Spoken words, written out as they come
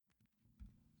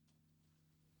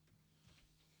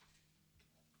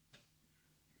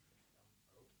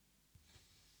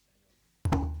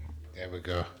There we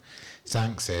go.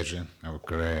 Thanks, Adrian. That was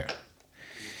great.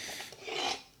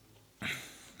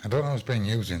 I don't know who's been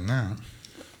using that.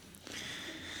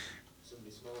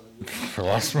 For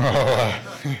last smaller.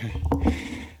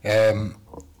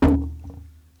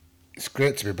 It's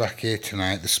great to be back here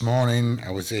tonight. This morning I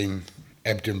was in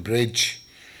Ebden Bridge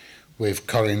with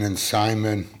Corinne and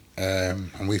Simon,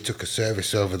 and we took a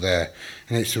service over there.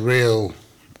 And it's a real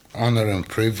honour and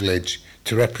privilege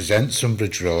to represent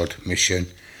Sunbridge Road Mission.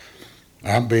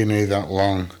 I haven't been here that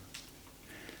long,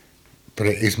 but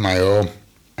it is my home,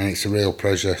 and it's a real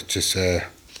pleasure to say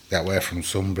that we're from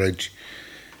Sunbridge.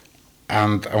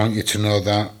 And I want you to know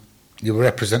that you were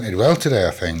represented well today, I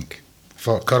think. I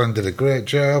thought Corinne did a great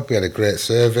job, we had a great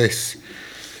service,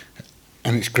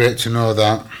 and it's great to know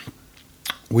that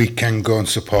we can go and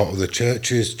support other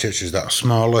churches that are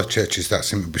smaller, churches that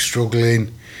seem to be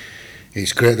struggling.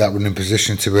 It's great that we're in a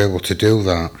position to be able to do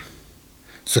that.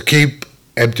 So keep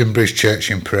Ebden Bridge Church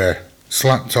in prayer.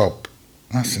 Slacktop,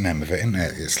 that's the name of it, isn't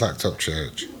it? It's Slacktop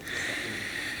Church.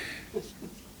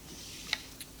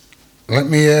 Let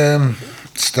me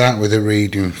start with a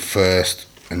reading first,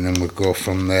 and then we'll go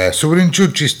from there. So we're in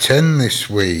Judges 10 this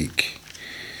week.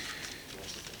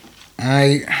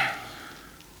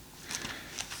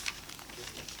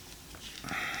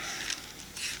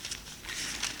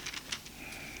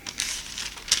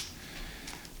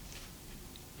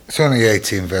 It's only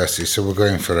 18 verses, so we're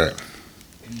going for it.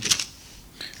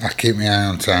 I'll keep my eye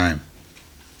on time.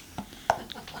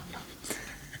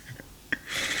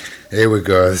 Here we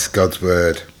go, this is God's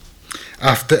word.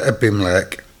 After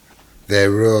Abimelech,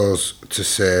 there rose to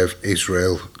save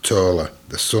Israel Tola,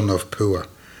 the son of Puah,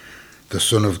 the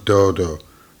son of Dodo,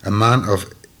 a man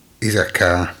of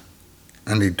Issachar,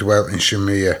 and he dwelt in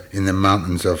Shemiah in the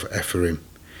mountains of Ephraim.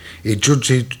 He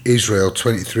judged Israel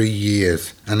 23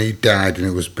 years, and he died and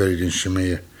he was buried in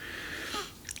Shemiah.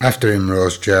 After him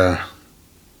rose Jair,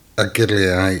 a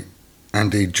Gileadite,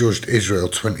 and he judged Israel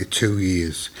 22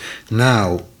 years.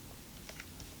 Now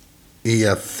he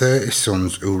had 30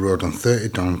 sons who rode on 30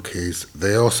 donkeys.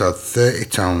 They also had 30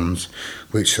 towns,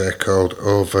 which they called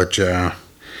over Jair,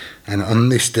 and on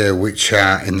this day which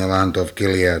are in the land of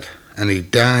Gilead. And he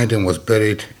died and was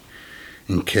buried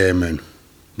in Carmel.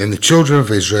 Then the children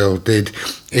of Israel did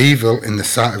evil in the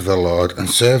sight of the Lord, and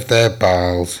served their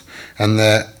Baals and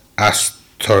their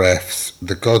Ashtoreths,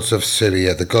 the gods of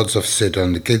Syria, the gods of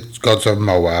Sidon, the gods of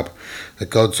Moab, the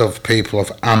gods of people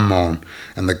of Ammon,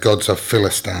 and the gods of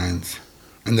Philistines.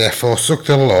 And they forsook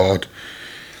the Lord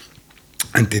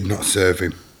and did not serve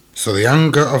him. So the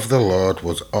anger of the Lord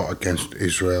was hot against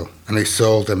Israel, and he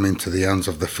sold them into the hands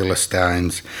of the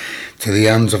Philistines, to the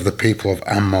hands of the people of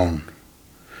Ammon.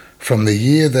 From the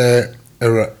year they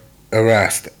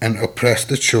harassed and oppressed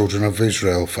the children of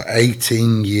Israel for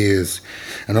 18 years,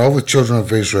 and all the children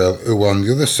of Israel who were on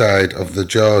the other side of the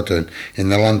Jordan in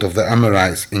the land of the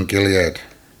Amorites in Gilead.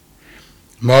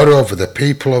 Moreover, the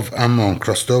people of Ammon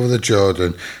crossed over the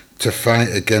Jordan to fight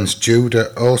against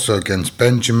Judah, also against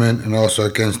Benjamin, and also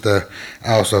against the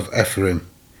house of Ephraim,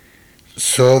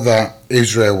 so that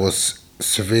Israel was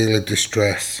severely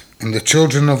distressed. And the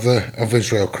children of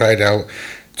Israel cried out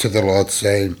to the Lord,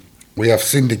 saying, We have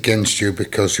sinned against you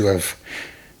because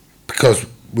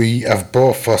we have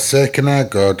both forsaken our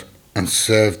God and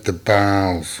served the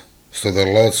Baals. So the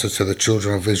Lord said to the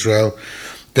children of Israel,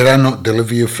 Did I not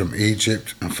deliver you from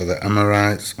Egypt, and from the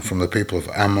Amorites, and from the people of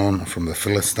Ammon, and from the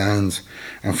Philistines,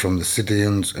 and from the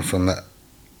Sidonians, and from the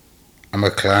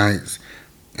Amalekites,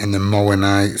 and the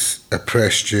Moabites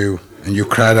oppressed you, and you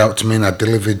cried out to me, and I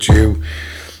delivered you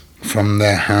from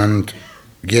their hand?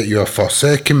 Yet you have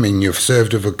forsaken me, and you have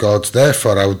served other gods.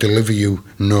 Therefore I will deliver you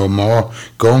no more.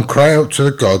 Go and cry out to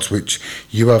the gods which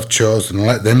you have chosen, and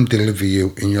let them deliver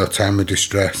you in your time of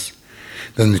distress.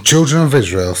 Then the children of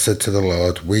Israel said to the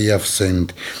Lord, We have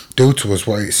sinned. Do to us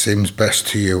what it seems best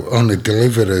to you. Only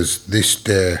deliver us this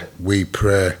day, we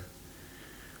pray.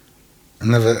 I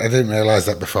didn't realise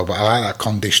that before, but I like that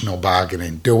conditional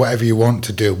bargaining. Do whatever you want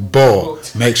to do,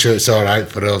 but make sure it's all right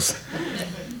for us.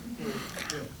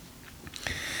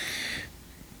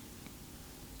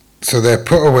 So they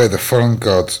put away the foreign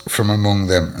gods from among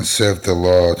them and served the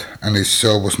Lord, and his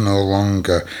soul was no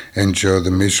longer endured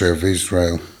the misery of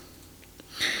Israel.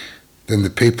 Then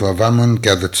the people of Ammon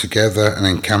gathered together and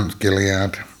encamped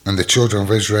Gilead, and the children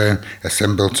of Israel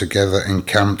assembled together and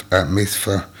camped at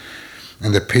Mizpah.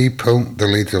 And the people, the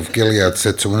leader of Gilead,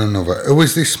 said to one another, Who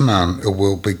is this man who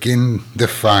will begin the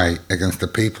fight against the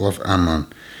people of Ammon?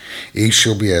 He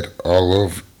shall be head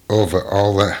over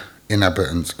all the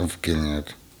inhabitants of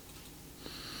Gilead.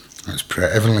 Let's pray.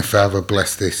 Heavenly Father,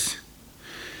 bless this.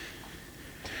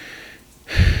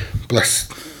 Bless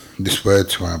this word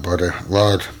to our body.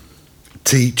 Lord,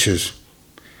 teach us.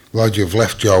 Lord, you've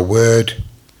left your word,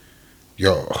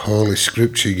 your holy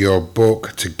scripture, your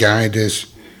book to guide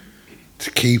us, to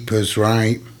keep us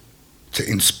right, to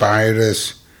inspire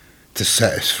us, to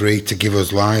set us free, to give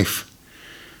us life.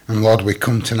 And Lord, we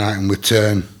come tonight and we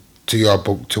turn to your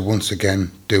book to once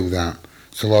again do that.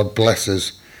 So Lord, bless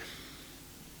us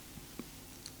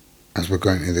as we're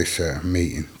going to this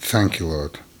meeting. Thank you,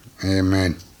 Lord.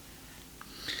 Amen.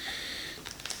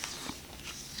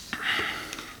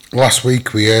 Last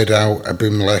week we heard how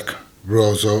Abimelech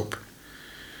rose up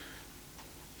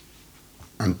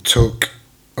and took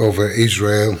over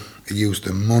Israel. He used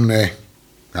the money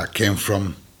that came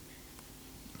from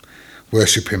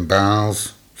worshipping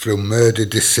Baals, through murder,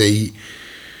 deceit.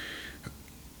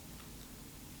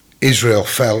 Israel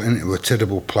fell into a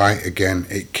terrible plight again.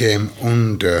 It came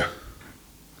under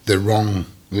the wrong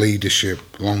leadership,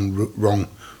 wrong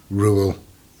rule.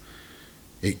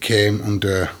 It came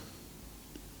under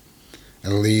a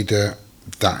leader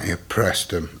that oppressed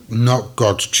them, not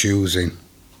God's choosing.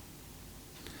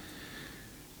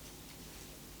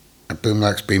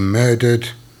 Abimelech's been murdered.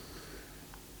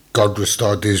 God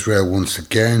restored Israel once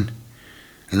again,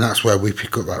 and that's where we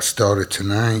pick up that story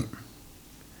tonight.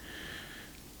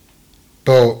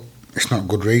 But it's not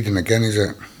good reading again, is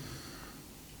it?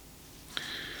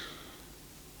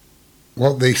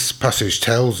 What this passage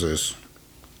tells us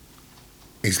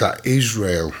is that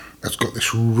Israel has got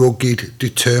this rugged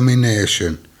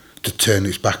determination to turn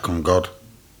its back on God,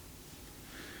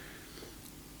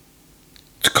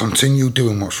 to continue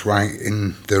doing what's right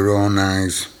in their own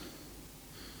eyes,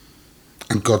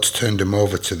 and God's turned them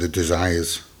over to the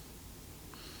desires.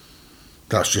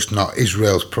 That's just not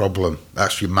Israel's problem,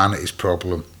 that's humanity's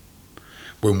problem.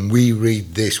 When we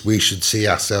read this, we should see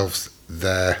ourselves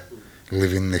there,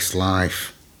 living this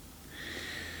life.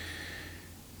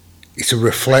 It's a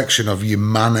reflection of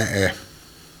humanity,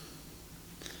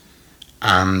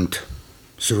 and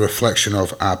it's a reflection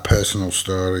of our personal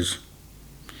stories.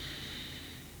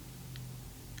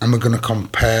 And we're going to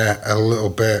compare a little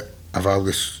bit of how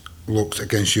this looks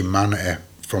against humanity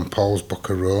from Paul's book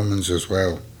of Romans as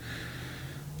well.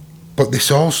 But this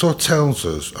also tells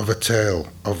us of a tale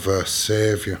of a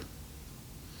Saviour.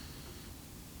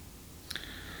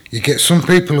 You get some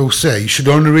people who say you should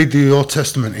only read the Old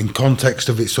Testament in context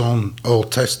of its own Old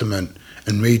Testament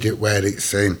and read it where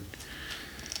it's in.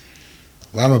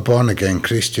 Well, I'm a born-again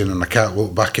Christian and I can't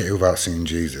look back at it without seeing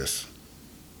Jesus.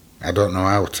 I don't know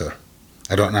how to.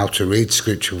 I don't know how to read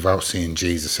Scripture without seeing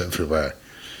Jesus everywhere.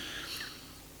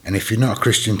 And if you're not a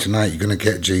Christian tonight, you're going to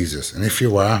get Jesus. And if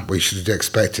you are, well, you should have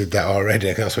expected that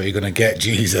already. That's what you're going to get,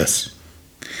 Jesus.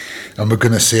 And we're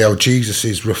going to see how Jesus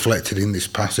is reflected in this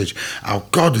passage. How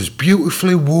God has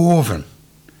beautifully woven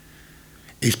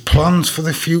his plans for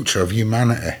the future of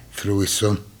humanity through his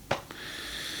Son.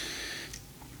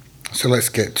 So let's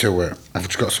get to it. I've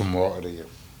just got some water here.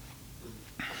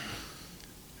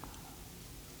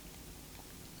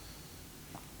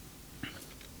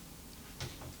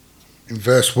 In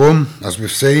verse 1, as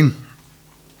we've seen,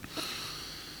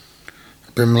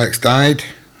 Abimelech's died.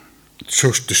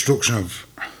 Such destruction of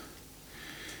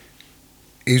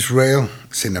Israel.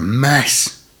 It's in a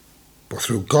mess. But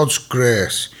through God's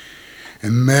grace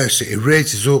and mercy, he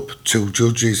raises up 2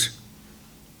 judges.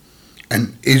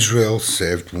 And Israel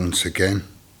saved once again.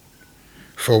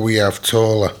 For we have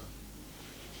Tola,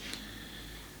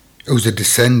 who's a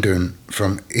descendant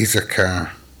from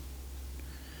Issachar.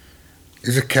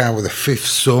 Issachar was the 5th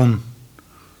son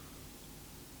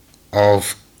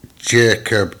of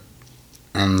Jacob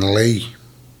and Leah,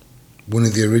 one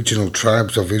of the original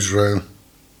tribes of Israel.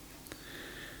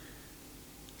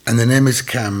 And the name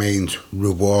Issachar means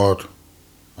reward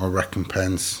or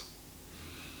recompense.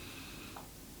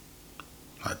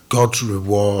 Like God's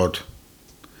reward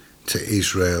to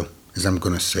Israel is, I'm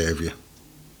going to save you.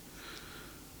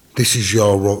 This is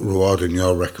your reward and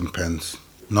your recompense.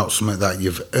 Not something that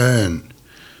you've earned,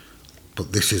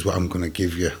 but this is what I'm going to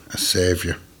give you, a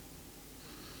saviour.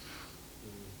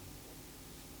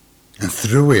 And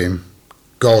through him,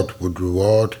 God would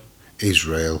reward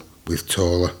Israel with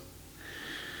Tola.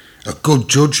 A good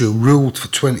judge who ruled for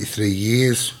 23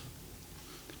 years.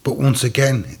 But once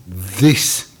again,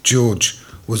 this judge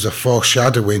was a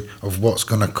foreshadowing of what's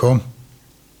going to come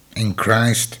in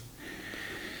Christ.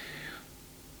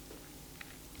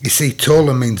 You see,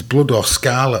 Tola means blood or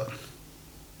scarlet.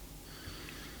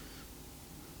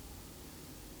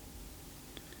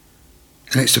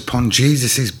 And it's upon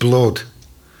Jesus' blood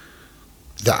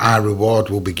that our reward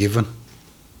will be given.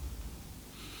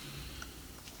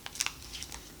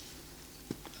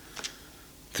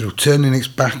 Through turning its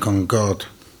back on God,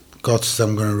 God says,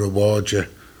 I'm going to reward you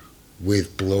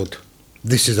with blood.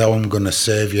 This is how I'm going to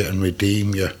save you and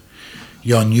redeem you.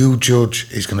 Your new judge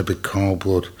is going to be called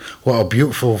blood. What a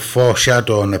beautiful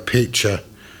foreshadow and a picture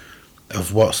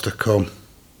of what's to come.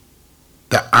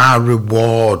 That our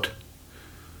reward,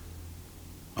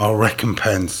 our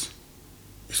recompense,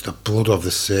 is the blood of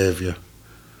the Saviour.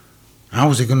 How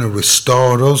is he going to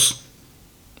restore us?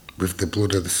 With the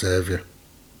blood of the Saviour.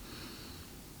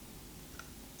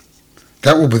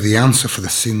 That will be the answer for the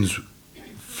sins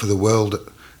for the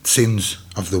world, sins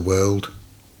of the world.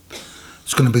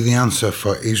 It's going to be the answer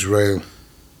for Israel.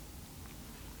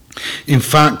 In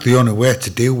fact, the only way to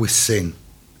deal with sin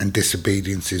and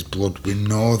disobedience is blood. We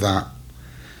know that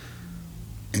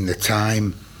in the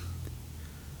time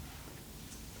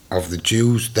of the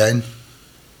Jews then,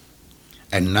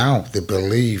 and now they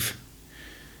believe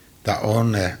that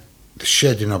only the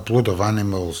shedding of blood of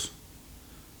animals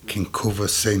can cover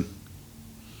sin,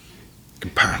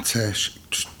 can partake,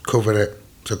 just cover it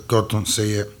so God don't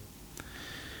see it.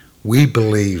 We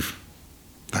believe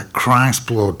that Christ's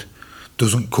blood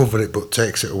doesn't cover it but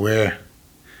takes it away.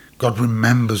 God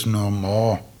remembers no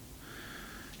more.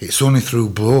 It's only through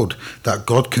blood that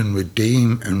God can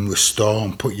redeem and restore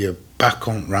and put you back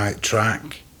on right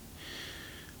track.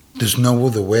 There's no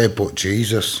other way but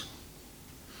Jesus.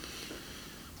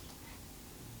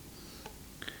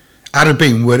 I'd have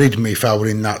been worried me if I were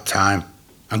in that time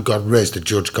and God raised a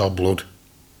judge called blood.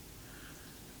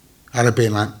 I'd have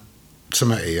been like,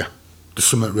 something here. There's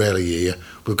something really here.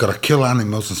 We've got to kill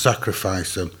animals and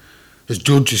sacrifice them. His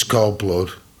judge is called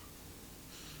blood.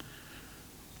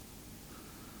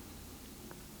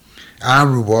 Our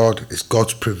reward is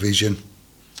God's provision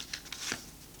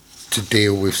to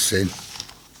deal with sin.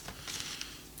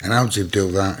 And how does he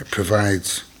do that? He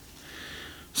provides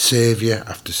Saviour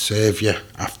after Saviour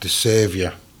after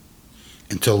Saviour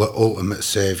until the ultimate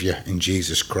Saviour in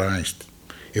Jesus Christ.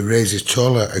 He raises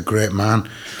Tola, a great man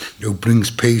who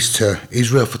brings peace to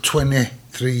Israel for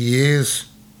 23 years.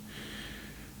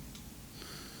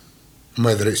 And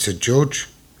whether it's a judge,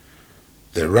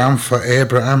 the ram for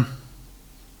Abraham,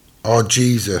 or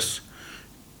Jesus,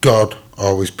 God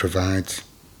always provides.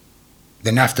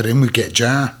 Then after him we get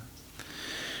Jair,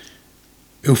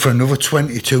 who for another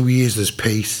 22 years there's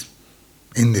peace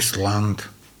in this land.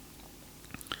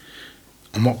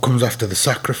 And what comes after the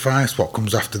sacrifice? What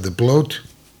comes after the blood?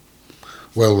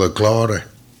 Well, the glory.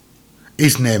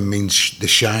 His name means the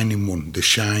shining one, the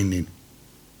shining.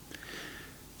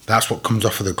 That's what comes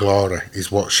off of the glory,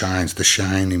 is what shines, the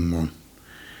shining one.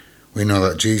 We know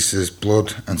that Jesus'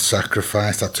 blood and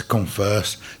sacrifice had to come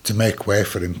first to make way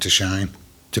for him to shine,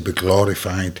 to be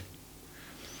glorified.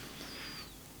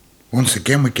 Once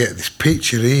again, we get this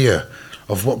picture here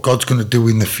of what God's going to do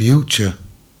in the future.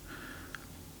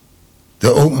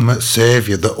 The ultimate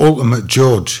Saviour, the ultimate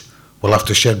judge, will have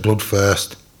to shed blood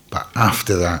first. But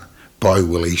after that, boy,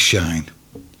 will he shine.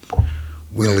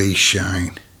 Will he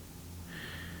shine.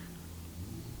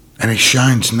 And he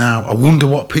shines now. I wonder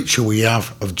what picture we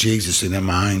have of Jesus in our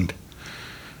mind.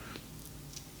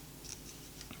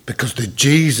 Because the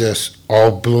Jesus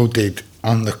all-blooded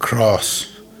on the cross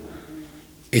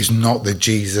is not the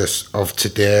Jesus of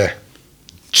today.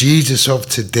 Jesus of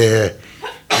today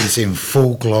is in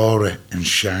full glory and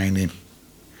shining,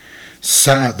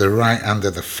 sat at the right hand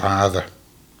of the Father,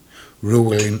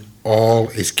 ruling all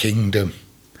his kingdom.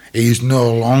 He is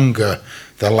no longer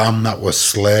the lamb that was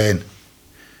slain,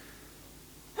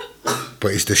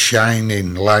 but he's the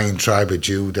shining Lion tribe of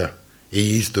Judah.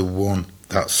 He is the one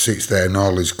that sits there in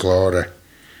all his glory.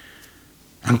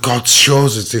 And God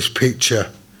shows us this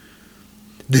picture.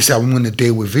 This is how I'm going to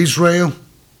deal with Israel.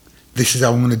 This is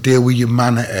how I'm going to deal with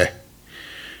humanity.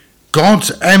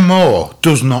 God's MO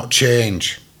does not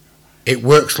change. It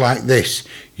works like this.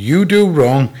 You do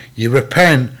wrong, you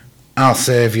repent, I'll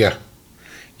save you.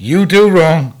 You do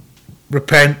wrong,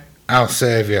 repent, I'll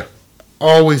save you.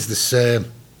 Always the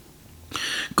same.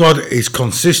 God is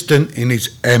consistent in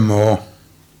his MO.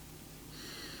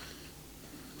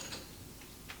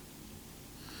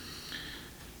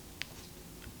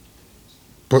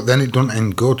 But then it doesn't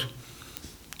end good.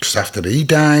 Because after he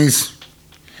dies,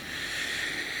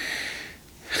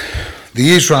 the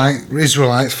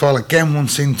Israelites fall again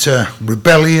once into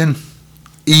rebellion,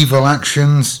 evil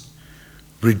actions,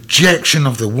 rejection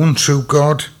of the one true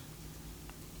God.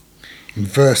 In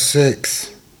verse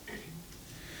 6.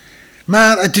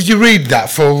 Man, did you read that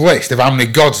full list of how many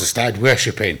gods they started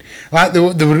worshipping? Like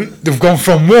they've gone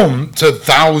from one to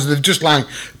thousands. They've just like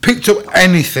picked up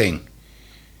anything.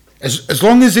 As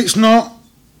long as it's not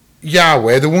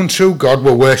Yahweh, the one true God,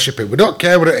 we'll worship it. We don't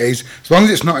care what it is. As long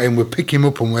as it's not him, we'll pick him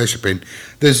up and worship him.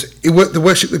 They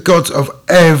worship the gods of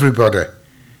everybody.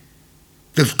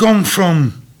 They've gone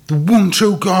from the one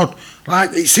true God,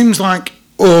 like it seems like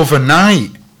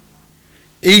overnight.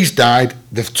 He's died,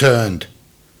 they've turned.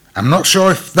 I'm not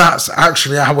sure if that's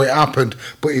actually how it happened,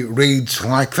 but it reads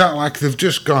like that, like they've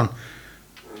just gone,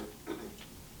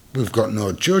 we've got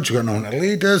no judge, we've got no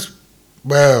leaders.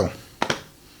 Well,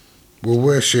 we'll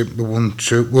worship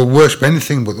we'll worship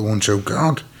anything but the one true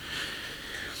God.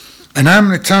 And how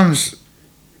many times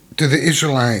do the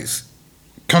Israelites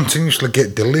continuously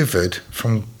get delivered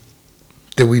from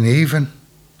doing evil?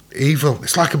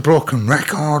 It's like a broken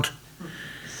record.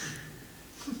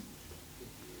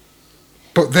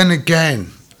 But then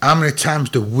again, how many times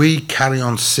do we carry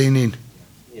on sinning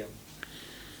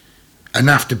and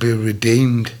have to be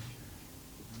redeemed?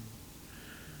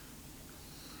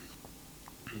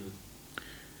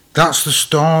 That's the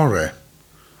story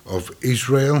of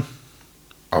Israel,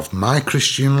 of my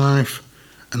Christian life,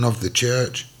 and of the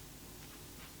church.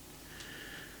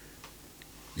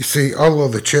 You see, although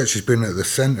the church has been at the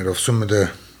centre of some of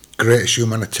the greatest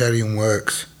humanitarian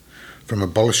works, from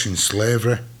abolishing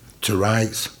slavery to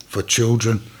rights for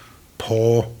children,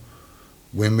 poor,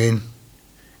 women,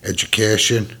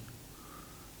 education,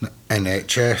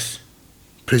 NHS,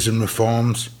 prison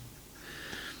reforms,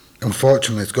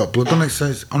 unfortunately it's got blood on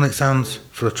its hands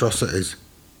for atrocities,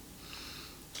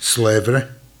 slavery,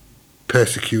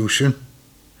 persecution,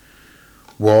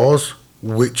 wars,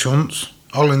 witch hunts,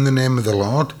 all in the name of the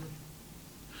Lord.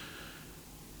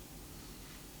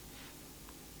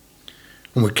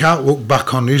 And we can't look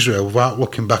back on Israel without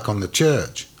looking back on the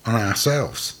church, on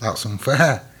ourselves. That's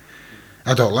unfair.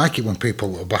 I don't like it when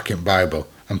people look back in the Bible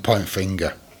and point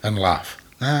finger and laugh.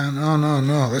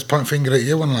 No. Let's point finger at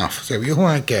you and laugh. Say what you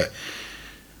like it.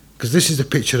 Because this is a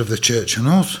picture of the church and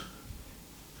us.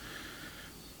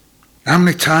 How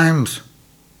many times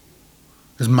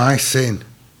has my sin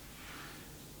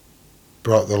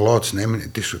brought the Lord's name into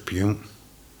disrepute?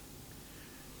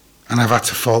 And I've had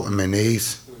to fall to my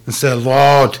knees and say,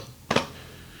 Lord,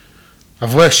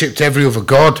 I've worshipped every other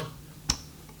God,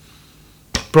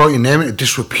 brought your name into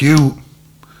disrepute.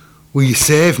 Will you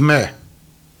save me?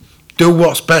 Do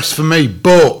what's best for me,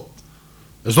 but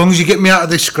as long as you get me out of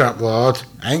this scrap, Lord,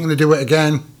 I ain't going to do it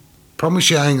again.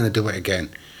 Promise you I ain't going to do it again.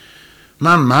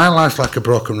 Man, my life's like a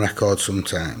broken record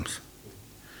sometimes.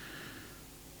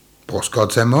 But what's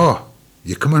God's MO?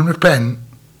 You come and repent,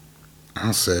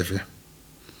 I'll save you.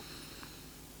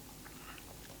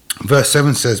 Verse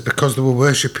 7 says, because they were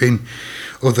worshipping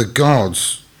other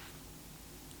gods,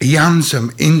 he hands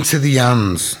them into the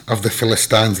hands of the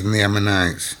Philistines and the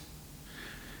Ammonites.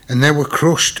 And they were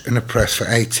crushed and oppressed for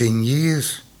 18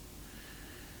 years.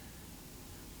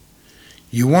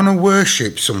 You want to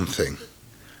worship something.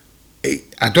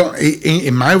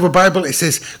 In my other Bible it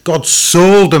says God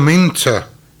sold them into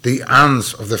the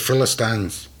hands of the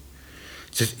Philistines.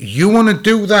 It says, you want to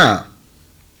do that?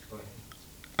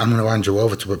 I'm going to hand you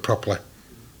over to it properly.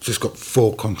 It's just got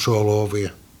full control over you.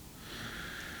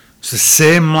 It's the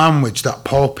same language that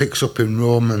Paul picks up in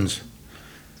Romans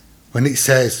when it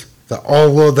says that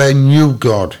although they knew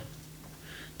God,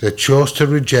 they chose to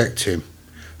reject him,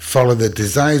 follow the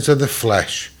desires of the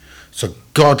flesh, so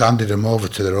God handed them over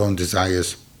to their own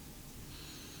desires.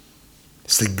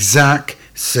 It's the exact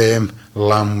same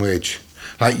language.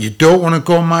 Like, you don't want to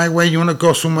go my way, you want to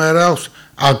go somewhere else,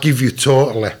 I'll give you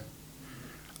totally.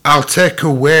 I'll take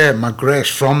away my grace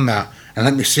from that and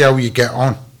let me see how you get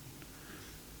on.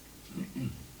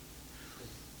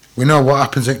 We know what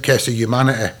happens in case of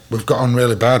humanity. We've got on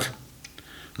really bad.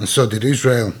 And so did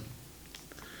Israel.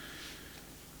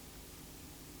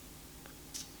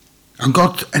 And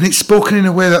it's spoken in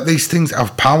a way that these things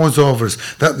have powers over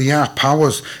us, that they are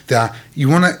powers that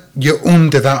you're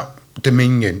under that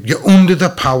dominion. You're under the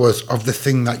powers of the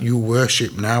thing that you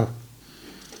worship now.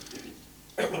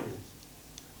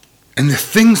 And the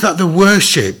things that they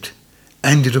worshipped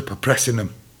ended up oppressing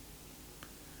them.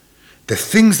 The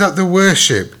things that they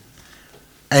worshipped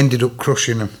ended up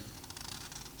crushing them.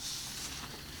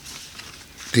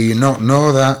 Do you not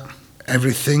know that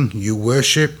everything you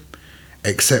worship,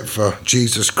 except for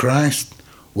Jesus Christ,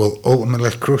 will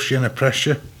ultimately crush you and oppress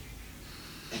you?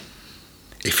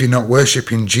 If you're not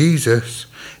worshipping Jesus,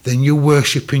 then you're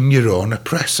worshipping your own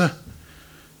oppressor.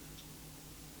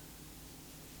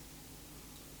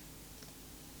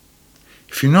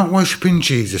 If you're not worshipping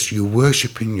Jesus, you're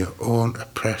worshipping your own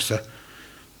oppressor.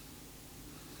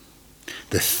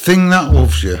 The thing that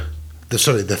loves you, the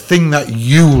thing that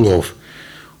you love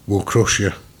will crush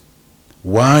you.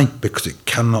 Why? Because it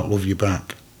cannot love you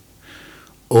back.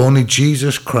 Only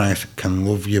Jesus Christ can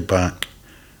love you back,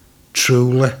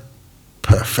 truly,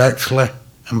 perfectly,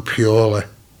 and purely.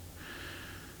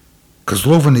 Because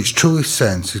love in its truest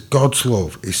sense is God's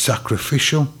love is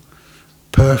sacrificial,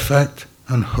 perfect,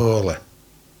 and holy.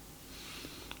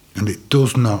 And it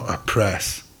does not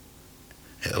oppress.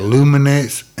 It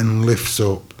illuminates and lifts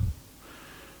up.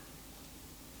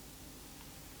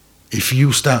 If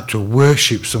you start to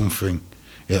worship something,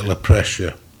 it'll oppress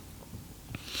you.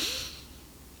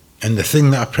 And the thing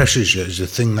that oppresses you is the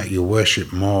thing that you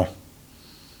worship more.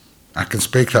 I can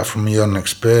speak that from my own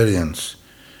experience.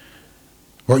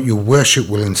 What you worship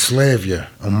will enslave you,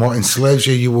 and what enslaves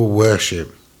you, you will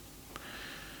worship.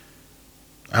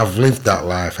 I've lived that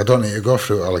life. I don't need to go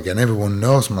through it all again. Everyone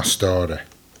knows my story.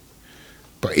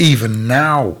 But even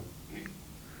now,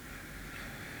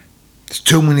 there's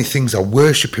too many things I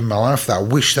worship in my life that I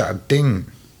wish that I didn't.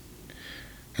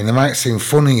 And they might seem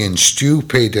funny and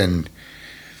stupid and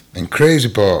crazy,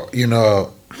 but, you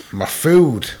know, my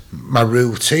food, my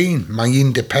routine, my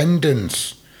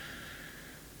independence,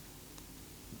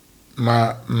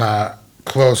 my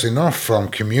closing off from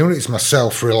communities, my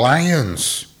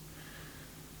self-reliance.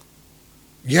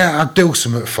 Yeah, I'll do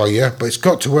something for you, but it's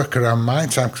got to work around my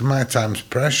time because my time's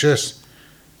precious.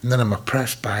 And then I'm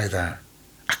oppressed by that.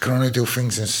 I can only do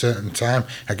things in a certain time.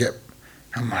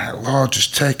 I'm like, Lord,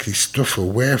 just take this stuff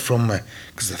away from me.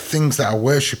 Because the things that I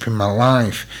worship in my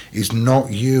life is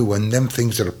not you, and them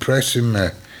things are oppressing me.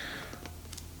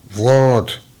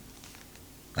 Lord,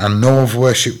 I know I've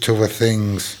worshipped other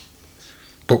things,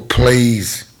 but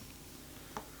please,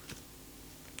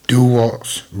 do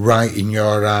what's right in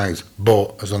your eyes,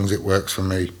 but as long as it works for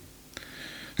me.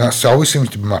 That always seems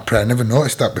to be my prayer. I never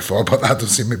noticed that before, but that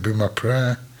does seem to be my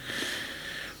prayer.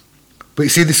 But you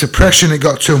see, this oppression, it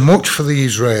got too much for the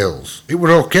Israels. It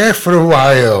were okay for a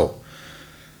while.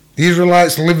 The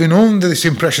Israelites living under this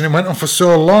impression, it went on for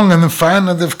so long, and then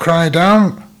finally they've cried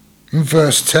out in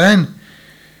verse 10.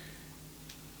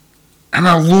 And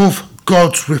I love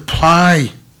God's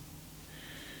reply.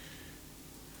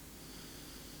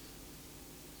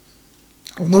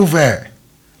 I love it.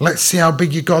 Let's see how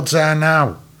big your gods are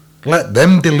now. Let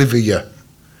them deliver you.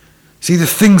 See, the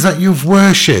things that you've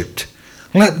worshipped,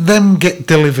 let them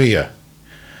deliver you.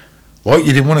 What,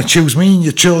 you didn't want to choose me and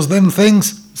you chose them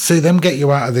things? See them get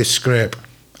you out of this scrape.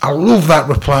 I love that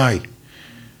reply.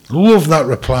 Love that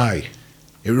reply.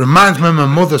 It reminds me of my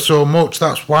mother so much,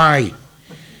 that's why.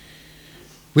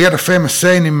 We had a famous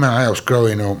saying in my house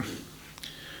growing up.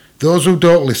 Those who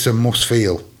don't listen must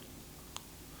feel.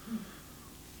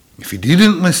 If you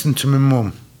didn't listen to my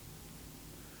mum,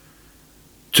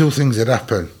 two things had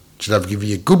happened. She'd have given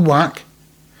you a good whack,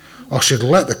 or she'd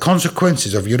let the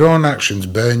consequences of your own actions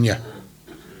burn you.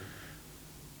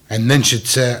 And then she'd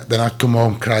say, then I'd come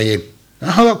home crying.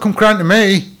 Oh, don't come crying to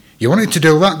me. You wanted to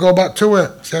do that, go back to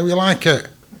it. See how you like it.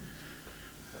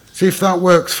 See if that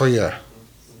works for you.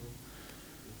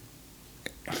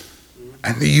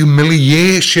 And the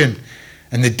humiliation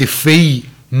and the defeat,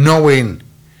 knowing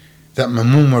that my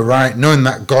mum were right, knowing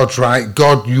that God's right.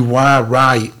 God, you are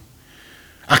right.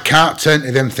 I can't turn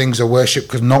to them things I worship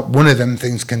because not one of them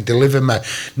things can deliver me.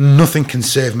 Nothing can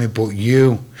save me but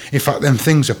you. In fact, them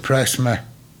things oppress me.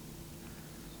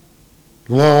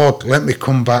 Lord, let me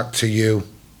come back to you.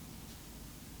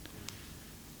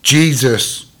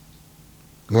 Jesus,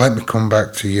 let me come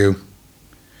back to you.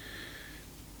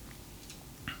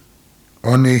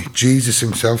 Only Jesus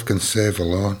himself can save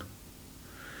alone.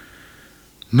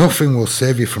 Nothing will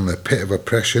save you from the pit of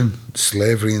oppression,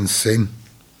 slavery and sin,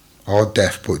 or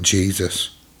death but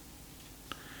Jesus.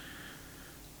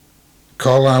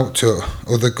 Call out to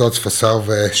other gods for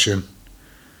salvation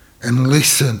and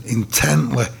listen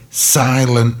intently,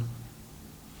 silent,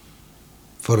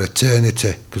 for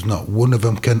eternity, because not one of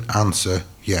them can answer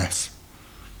yes.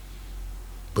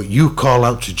 But you call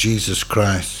out to Jesus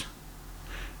Christ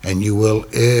and you will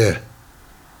hear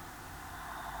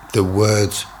the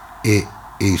words, "It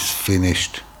is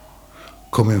finished,"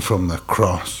 coming from the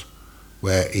cross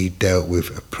where he dealt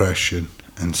with oppression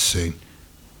and sin,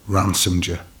 ransomed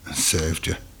you and saved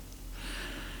you.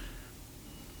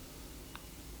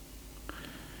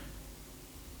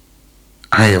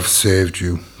 I have saved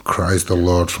you, cries the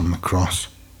Lord from the cross.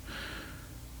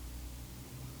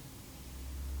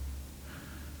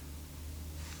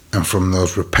 And from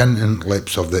those repentant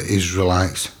lips of the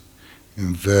Israelites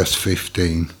in verse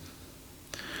 15,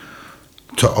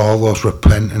 to all those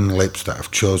repentant lips that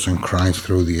have chosen Christ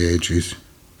through the ages,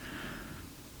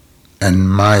 and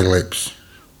my lips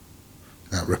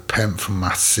that repent from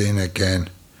my sin again,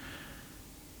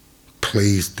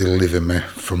 please deliver me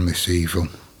from this evil.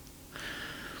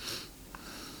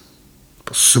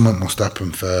 But something must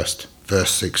happen first.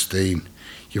 Verse 16.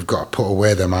 You've got to put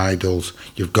away them idols.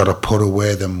 You've got to put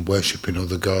away them worshipping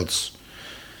other gods.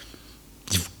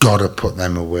 You've got to put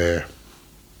them away.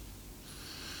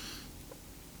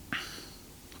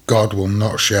 God will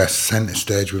not share centre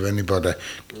stage with anybody.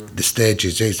 The stage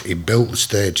is his. He built the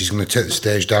stage. He's going to take the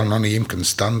stage down. Only him can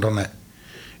stand on it.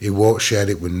 He won't share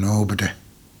it with nobody.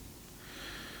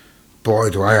 Boy,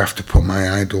 do I have to put my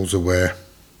idols away.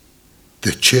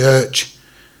 The church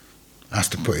has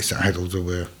to put its idols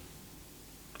away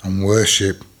and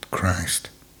worship Christ.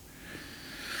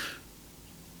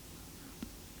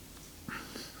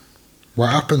 What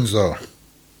happens though?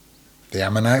 The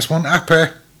Ammonites weren't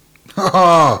happy.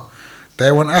 Oh,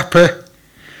 they weren't happy.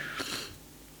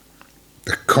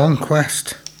 The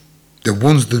conquest, the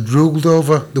ones that ruled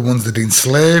over, the ones that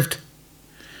enslaved.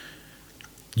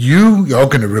 You're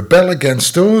going to rebel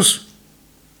against us.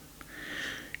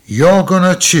 You're going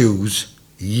to choose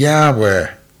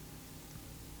Yahweh.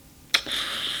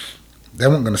 They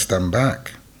weren't going to stand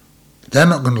back. They're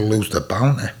not going to lose their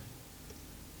bounty.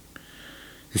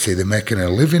 You see, they're making a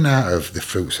living out of the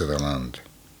fruits of the land.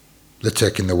 They're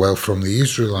taking the wealth from the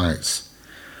Israelites.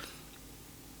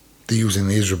 They're using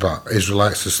the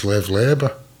Israelites as slave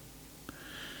labour.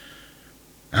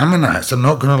 Ammonites are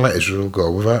not going to let Israel go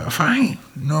without a fight.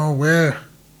 No way.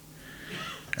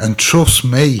 And trust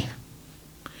me,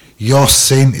 your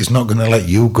sin is not going to let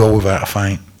you go without a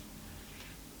fight.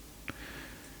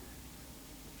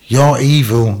 Your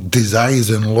evil desires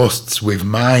and lusts with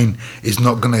mine is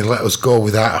not going to let us go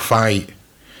without a fight.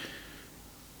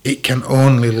 It can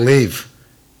only live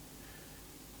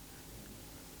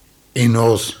in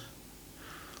us.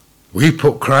 We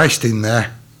put Christ in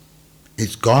there.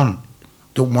 It's gone.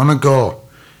 Don't want to go.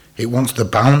 It wants the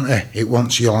bounty. It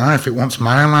wants your life. It wants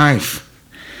my life.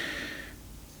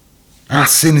 Our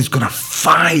sin is going to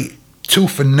fight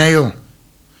tooth and nail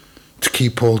to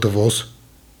keep hold of us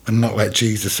and not let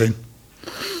Jesus in.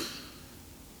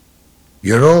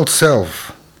 Your old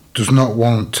self does not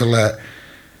want to let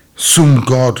some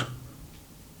God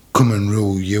come and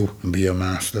rule you and be your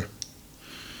master.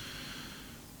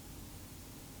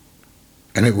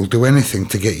 And it will do anything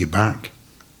to get you back.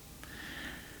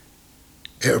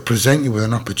 It will present you with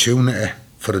an opportunity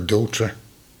for adultery.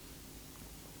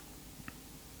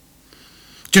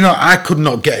 Do you know, I could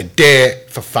not get a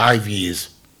date for 5 years.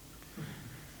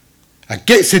 I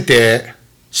get a date,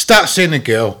 start seeing a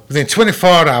girl, within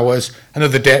 24 hours,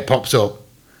 another date pops up.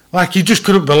 Like, you just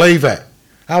couldn't believe it.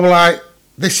 I was like,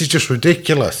 this is just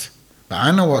ridiculous. But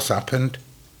I know what's happened.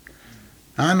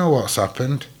 I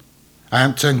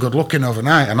haven't turned good looking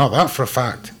overnight. I know that for a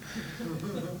fact.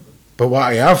 But what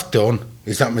I have done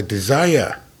is that my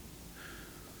desire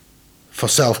for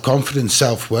self-confidence,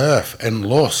 self-worth and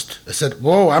lust, I said,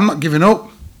 whoa, I'm not giving up.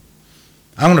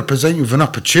 I want to present you with an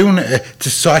opportunity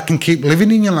so I can keep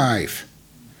living in your life.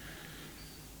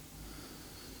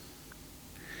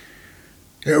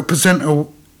 It will present an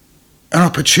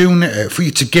opportunity for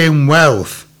you to gain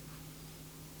wealth.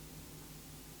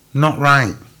 Not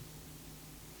right.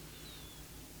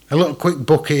 A little quick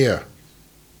buck here.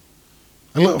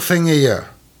 A little thing here.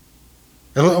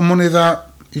 A little money that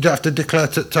you don't have to declare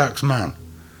to the tax man.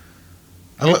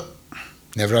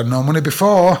 Never had no money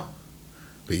before.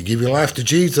 But you give your life to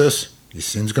Jesus, your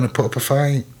sin's going to put up a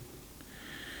fight.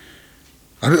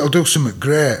 And it'll do something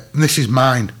great. And this is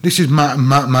mine. This is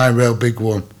my real big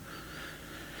one.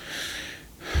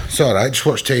 It's alright, just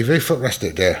watch TV for the rest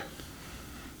of the day.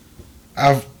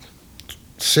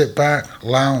 Sit back,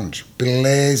 lounge, be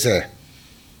lazy.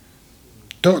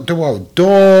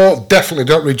 Definitely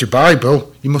don't read your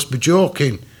Bible. You must be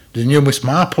joking. The new Miss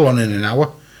Marple on in an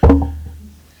hour.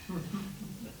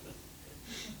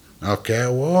 Okay,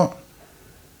 what?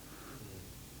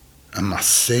 And my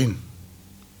sin,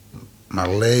 my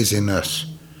laziness,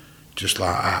 just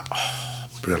like that. Oh,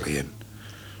 brilliant.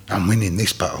 I'm winning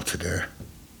this battle today.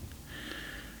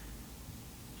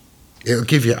 It'll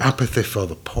give you apathy for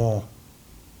the poor,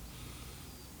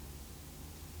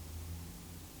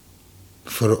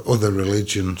 for other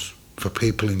religions, for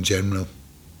people in general,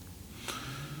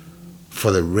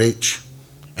 for the rich,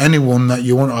 anyone that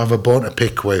you want to have a bone to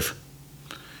pick with.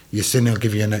 Your sin will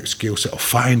give you an excuse. It'll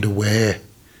find a way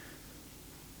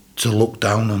to look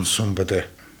down on somebody,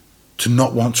 to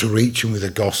not want to reach him with the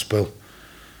gospel,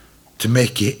 to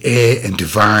make you hate and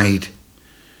divide.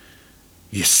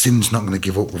 Your sin's not going to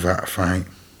give up without a fight.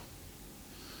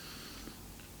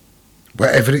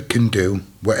 Whatever it can do,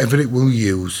 whatever it will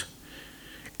use,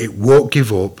 it won't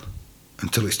give up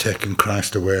until it's taken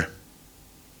Christ away.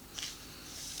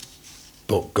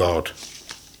 But God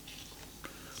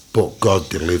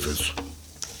delivers.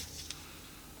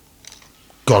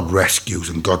 God rescues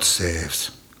and God saves.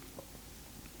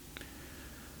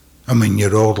 And when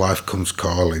your old life comes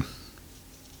calling,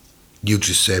 you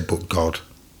just say, but God.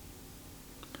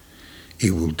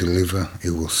 He will deliver,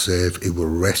 he will save, he will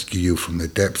rescue you from the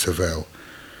depths of hell.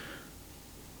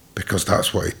 Because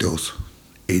that's what he does.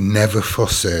 He never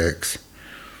forsakes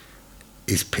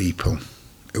his people.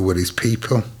 Who are his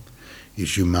people?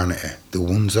 His humanity. The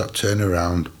ones that turn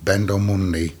around, bend on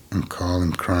one knee and call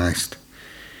him Christ.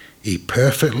 He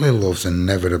perfectly loves and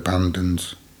never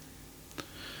abandons.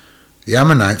 The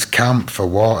Ammonites camped for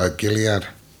war at Gilead.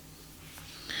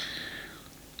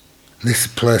 This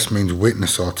place means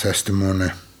witness or testimony.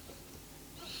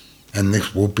 And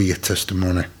this will be a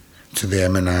testimony to the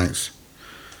Ammonites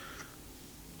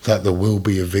that there will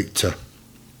be a victor.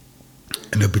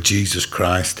 And it'll be Jesus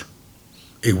Christ.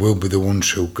 He will be the one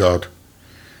true God.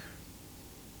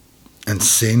 And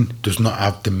sin does not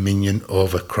have dominion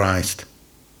over Christ.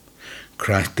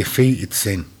 Christ defeated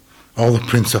sin, all the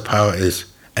principalities,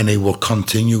 and he will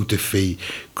continue to defeat.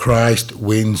 Christ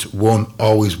wins, won,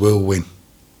 always will win.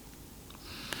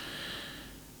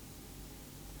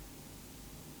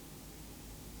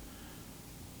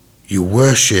 You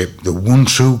worship the one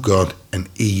true God, and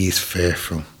he is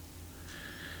faithful.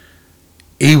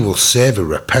 He will save a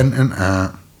repentant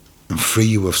heart and free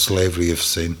you of slavery of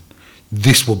sin.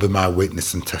 This will be my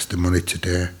witness and testimony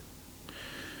today.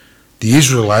 The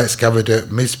Israelites gathered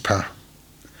at Mizpah,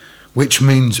 which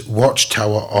means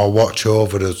watchtower or watch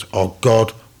over us, or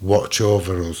God watch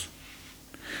over us.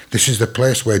 This is the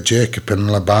place where Jacob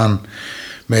and Laban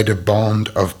made a bond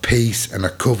of peace and a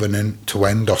covenant to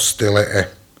end hostility.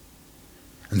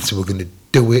 And so we're going to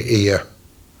do it here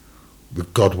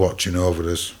with God watching over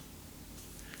us.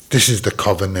 This is the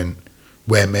covenant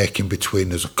we're making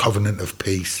between us, a covenant of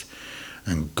peace.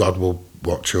 And God will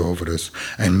watch over us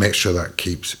and make sure that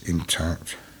keeps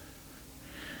intact.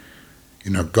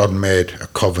 You know, God made a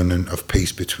covenant of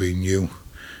peace between you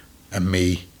and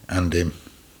me and him.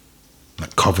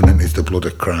 That covenant is the blood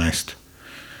of Christ.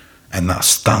 And that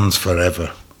stands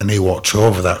forever. And he watch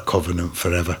over that covenant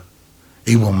forever.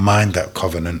 He will mind that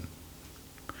covenant.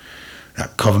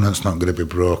 That covenant's not going to be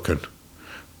broken.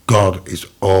 God is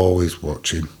always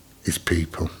watching his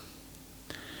people.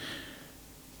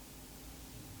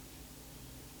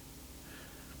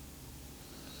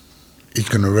 He's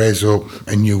going to raise up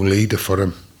a new leader for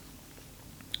him.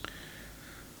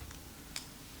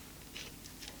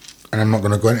 And I'm not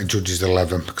going to go into Judges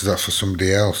 11 because that's for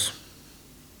somebody else.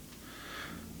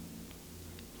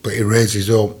 But he raises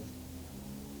up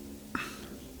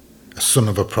a son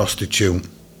of a prostitute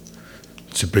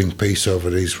to bring peace over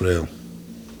Israel.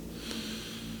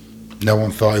 No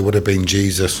one thought it would have been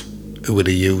Jesus who would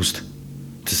have used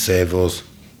to save us.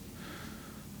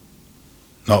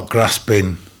 Not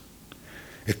grasping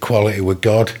equality with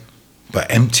God, but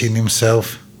emptying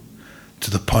himself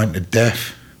to the point of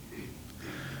death.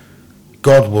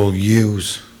 God will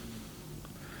use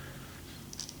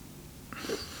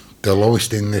the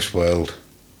lowest in this world,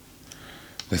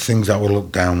 the things that we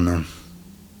look down on,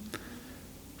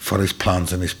 for his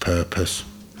plans and his purpose.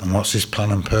 And what's his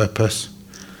plan and purpose?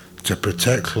 To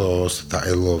protect those that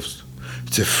he loves,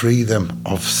 to free them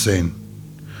of sin,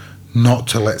 not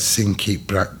to let sin keep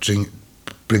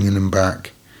bringing them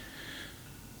back.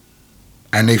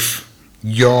 And if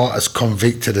you're as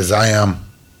convicted as I am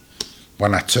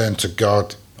when I turn to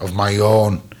God of my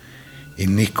own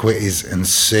iniquities and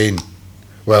sin,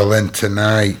 well then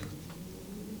tonight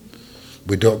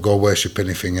we don't go worship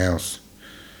anything else.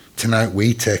 Tonight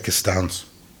we take a stance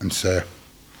and say,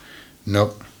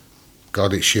 no,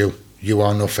 God, it's you. You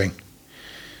are nothing.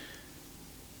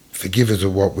 Forgive us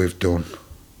of what we've done.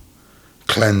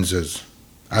 Cleanse us.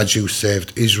 As you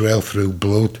saved Israel through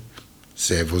blood,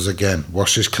 save us again.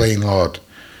 Wash us clean, Lord.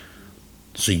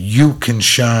 So you can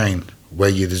shine where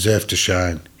you deserve to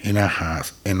shine, in our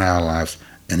hearts, in our lives,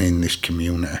 and in this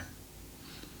community.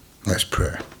 Let's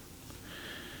pray.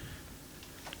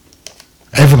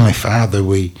 Heavenly Father,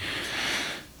 we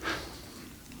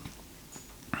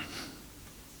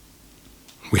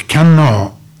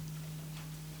cannot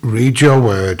read your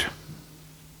word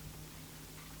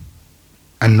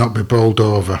and not be bowled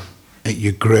over at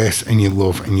your grace and your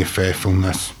love and your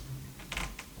faithfulness.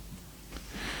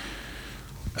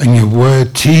 And your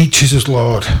word teaches us,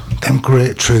 Lord, them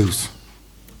great truths.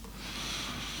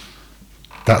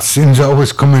 That sin's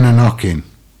always coming and knocking,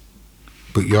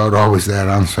 but you're always there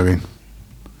answering.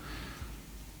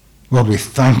 Lord, we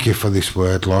thank you for this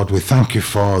word, Lord. We thank you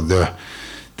for the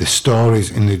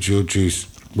stories in the Judges.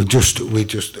 We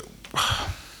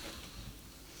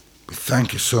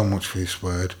thank you so much for this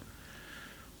word.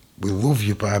 We love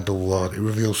your Bible, Lord. It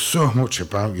reveals so much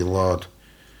about you, Lord.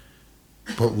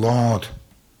 But Lord,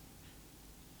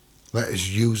 let us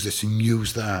use this and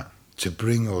use that to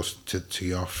bring us to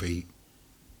your feet.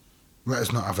 Let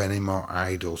us not have any more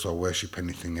idols or worship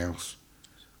anything else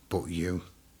but you.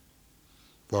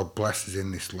 Lord, bless us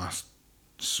in this last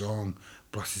song.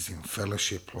 Bless us in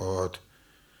fellowship, Lord.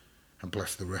 And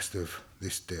bless the rest of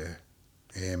this day.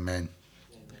 Amen.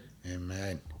 Amen.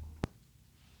 Amen.